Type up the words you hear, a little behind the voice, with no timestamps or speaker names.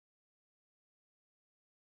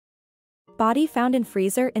Body found in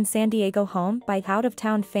freezer in San Diego home by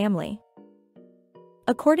out-of-town family.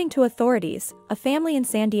 According to authorities, a family in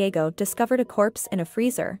San Diego discovered a corpse in a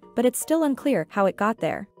freezer, but it's still unclear how it got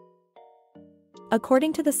there.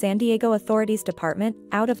 According to the San Diego Authorities Department,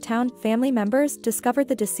 out-of-town family members discovered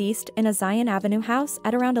the deceased in a Zion Avenue house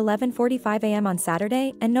at around 11:45 a.m. on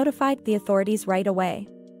Saturday and notified the authorities right away.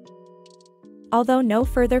 Although no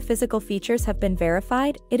further physical features have been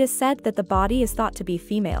verified, it is said that the body is thought to be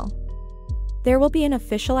female. There will be an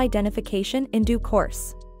official identification in due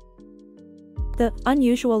course. The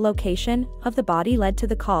unusual location of the body led to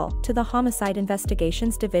the call to the Homicide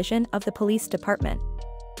Investigations Division of the Police Department.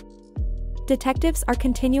 Detectives are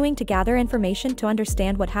continuing to gather information to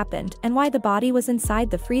understand what happened and why the body was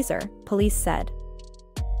inside the freezer, police said.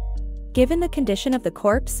 Given the condition of the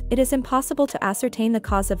corpse, it is impossible to ascertain the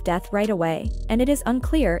cause of death right away, and it is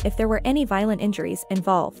unclear if there were any violent injuries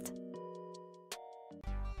involved.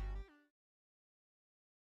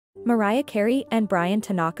 Mariah Carey and Bryan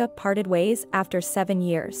Tanaka parted ways after 7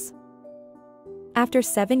 years. After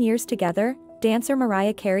 7 years together, dancer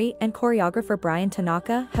Mariah Carey and choreographer Bryan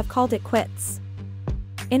Tanaka have called it quits.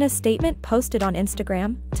 In a statement posted on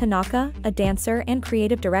Instagram, Tanaka, a dancer and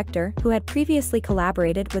creative director who had previously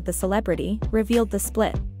collaborated with the celebrity, revealed the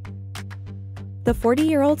split. The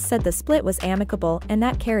 40-year-old said the split was amicable and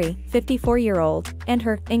that Carey, 54-year-old, and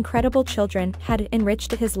her incredible children had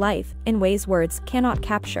enriched his life in ways words cannot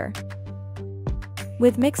capture.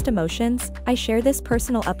 With mixed emotions, I share this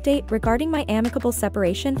personal update regarding my amicable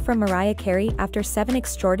separation from Mariah Carey after 7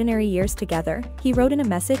 extraordinary years together, he wrote in a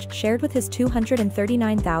message shared with his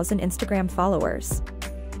 239,000 Instagram followers.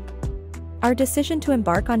 Our decision to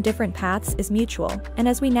embark on different paths is mutual, and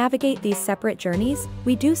as we navigate these separate journeys,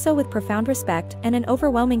 we do so with profound respect and an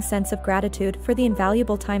overwhelming sense of gratitude for the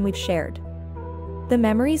invaluable time we've shared. The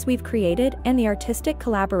memories we've created and the artistic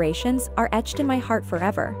collaborations are etched in my heart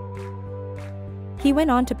forever. He went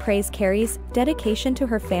on to praise Carey's dedication to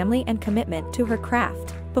her family and commitment to her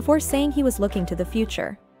craft, before saying he was looking to the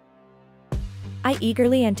future. I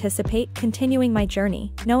eagerly anticipate continuing my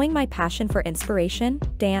journey, knowing my passion for inspiration,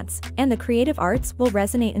 dance, and the creative arts will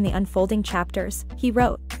resonate in the unfolding chapters, he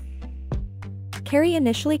wrote. Carey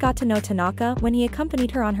initially got to know Tanaka when he accompanied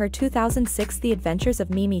her on her 2006 The Adventures of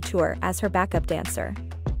Mimi tour as her backup dancer.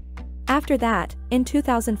 After that, in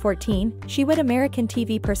 2014, she wed American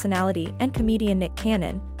TV personality and comedian Nick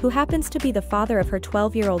Cannon, who happens to be the father of her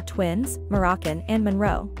 12-year-old twins, Moroccan and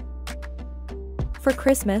Monroe. For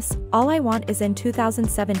Christmas, All I Want Is in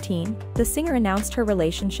 2017, the singer announced her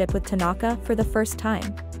relationship with Tanaka for the first time.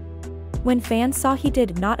 When fans saw he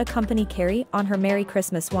did not accompany Carey on her Merry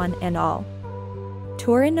Christmas One and All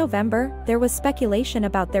tour in November, there was speculation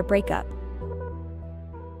about their breakup.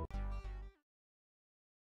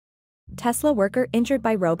 Tesla worker injured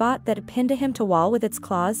by robot that pinned him to wall with its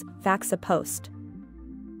claws, VAXA Post.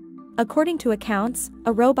 According to accounts,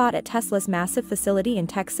 a robot at Tesla's massive facility in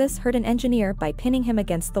Texas hurt an engineer by pinning him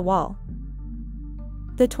against the wall.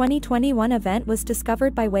 The 2021 event was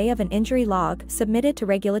discovered by way of an injury log submitted to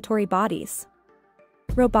regulatory bodies.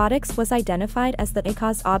 Robotics was identified as the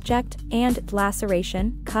cause object, and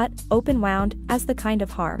laceration, cut, open wound, as the kind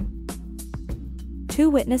of harm. 2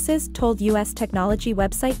 witnesses told U.S. technology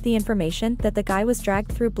website The Information that the guy was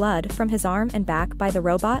dragged through blood from his arm and back by the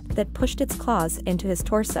robot that pushed its claws into his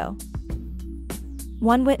torso.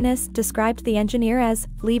 One witness described the engineer as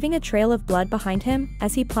leaving a trail of blood behind him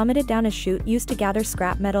as he plummeted down a chute used to gather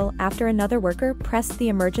scrap metal after another worker pressed the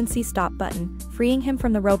emergency stop button, freeing him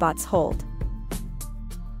from the robot's hold.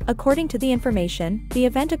 According to The Information, the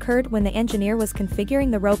event occurred when the engineer was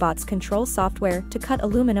configuring the robot's control software to cut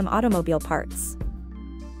aluminum automobile parts.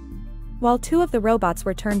 While 2 of the robots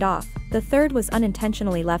were turned off, the third was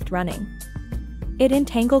unintentionally left running. It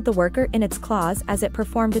entangled the worker in its claws as it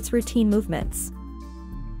performed its routine movements.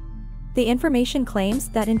 The Information claims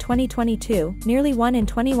that in 2022, nearly 1 in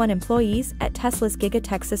 21 employees at Tesla's Giga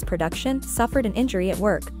Texas production suffered an injury at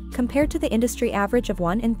work, compared to the industry average of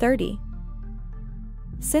 1 in 30.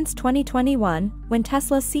 Since 2021, when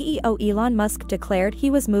Tesla CEO Elon Musk declared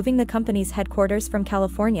he was moving the company's headquarters from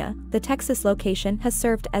California, the Texas location has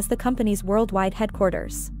served as the company's worldwide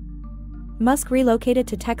headquarters. Musk relocated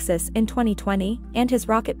to Texas in 2020, and his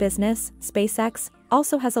rocket business, SpaceX,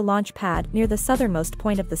 also has a launch pad near the southernmost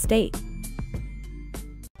point of the state.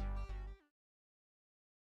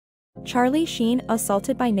 Sheen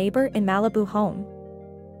assaulted by neighbor in Malibu home.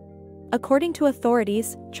 According to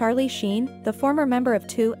authorities, Sheen, the former member of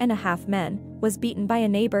 2.5 Men, was beaten by a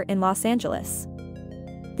neighbor in Los Angeles.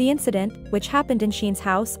 The incident, which happened in Sheen's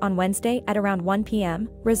house on Wednesday at around 1 p.m.,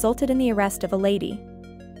 resulted in the arrest of a lady.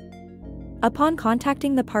 Upon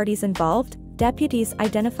contacting the parties involved, deputies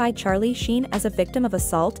identified Sheen as a victim of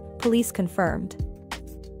assault, police confirmed.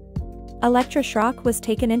 Electra Schrock was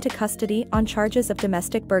taken into custody on charges of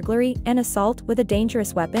domestic burglary and assault with a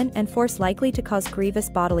dangerous weapon and force likely to cause grievous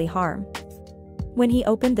bodily harm. When he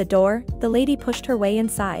opened the door, the lady pushed her way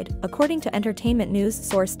inside, according to entertainment news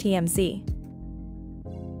source TMZ.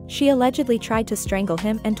 She allegedly tried to strangle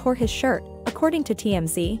him and tore his shirt, according to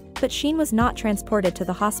TMZ, but Sheen was not transported to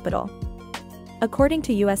the hospital. According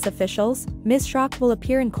to U.S. officials, Ms. Schrock will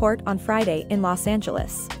appear in court on Friday in Los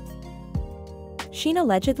Angeles. Sheen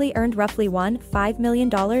allegedly earned roughly $1.5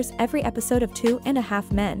 million every episode of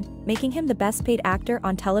 2.5 Men, making him the best-paid actor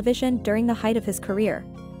on television during the height of his career.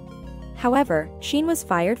 However, Sheen was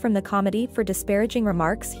fired from the comedy for disparaging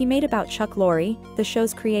remarks he made about Chuck Lorre, the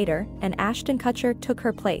show's creator, and Ashton Kutcher took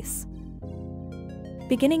her place.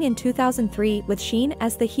 Beginning in 2003 with Sheen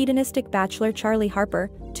as the hedonistic bachelor Charlie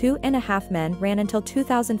Harper, 2.5 Men ran until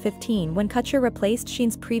 2015 when Kutcher replaced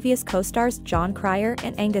Sheen's previous co-stars John Cryer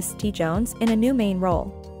and Angus T. Jones in a new main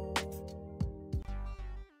role.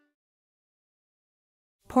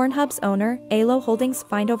 Pornhub's owner, Aylo Holdings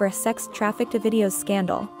fined over a sex trafficked videos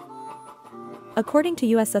scandal. According to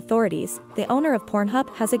U.S. authorities, the owner of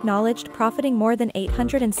Pornhub has acknowledged profiting more than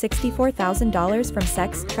 $864,000 from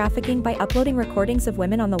sex trafficking by uploading recordings of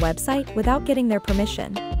women on the website without getting their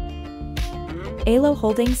permission. Aylo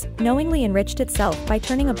Holdings knowingly enriched itself by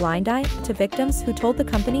turning a blind eye to victims who told the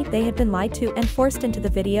company they had been lied to and forced into the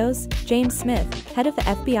videos, James Smith, head of the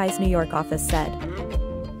FBI's New York office said.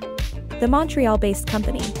 The Montreal-based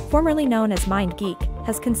company, formerly known as MindGeek,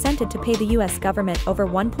 has consented to pay the U.S. government over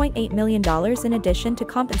 $1.8 million in addition to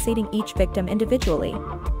compensating each victim individually.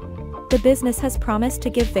 The business has promised to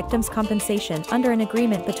give victims compensation under an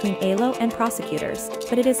agreement between Aylo and prosecutors,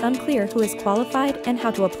 but it is unclear who is qualified and how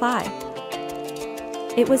to apply.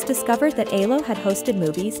 It was discovered that Aylo had hosted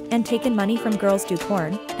movies and taken money from Girls Do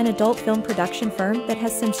Porn, an adult film production firm that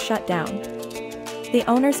has since shut down. The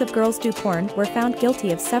owners of Girls Do Porn were found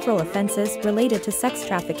guilty of several offenses related to sex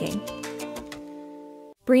trafficking.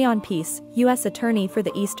 Bryan, U.S. Attorney for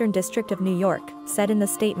the Eastern District of New York, said in the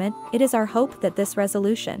statement, "It is our hope that this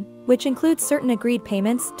resolution, which includes certain agreed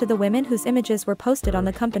payments to the women whose images were posted on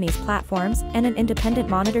the company's platforms and an independent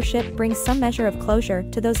monitorship, brings some measure of closure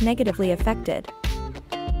to those negatively affected."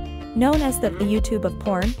 Known as the YouTube of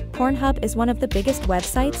porn, Pornhub is one of the biggest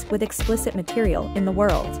websites with explicit material in the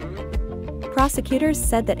world. Prosecutors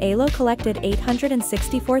said that Aylo collected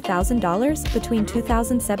 $864,000 between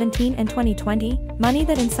 2017 and 2020, money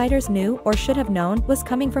that insiders knew or should have known was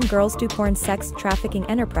coming from Girls Do Porn sex trafficking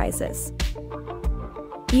enterprises.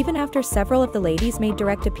 Even after several of the ladies made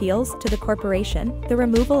direct appeals to the corporation, the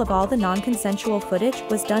removal of all the non-consensual footage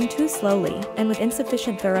was done too slowly and with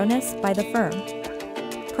insufficient thoroughness by the firm.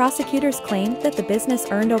 Prosecutors claimed that the business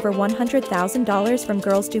earned over $100,000 from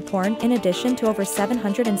Girls Do Porn in addition to over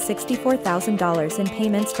 $764,000 in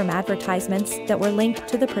payments from advertisements that were linked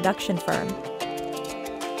to the production firm.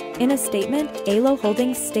 In a statement, Aylo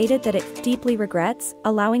Holdings stated that it deeply regrets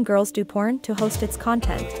allowing Girls Do Porn to host its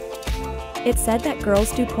content. It said that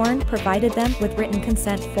Girls Do Porn provided them with written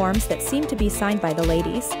consent forms that seemed to be signed by the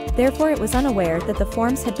ladies, therefore it was unaware that the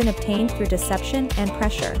forms had been obtained through deception and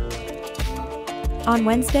pressure. On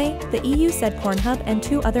Wednesday, the EU said Pornhub and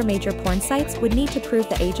 2 other major porn sites would need to prove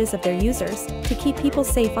the ages of their users to keep people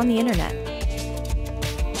safe on the internet.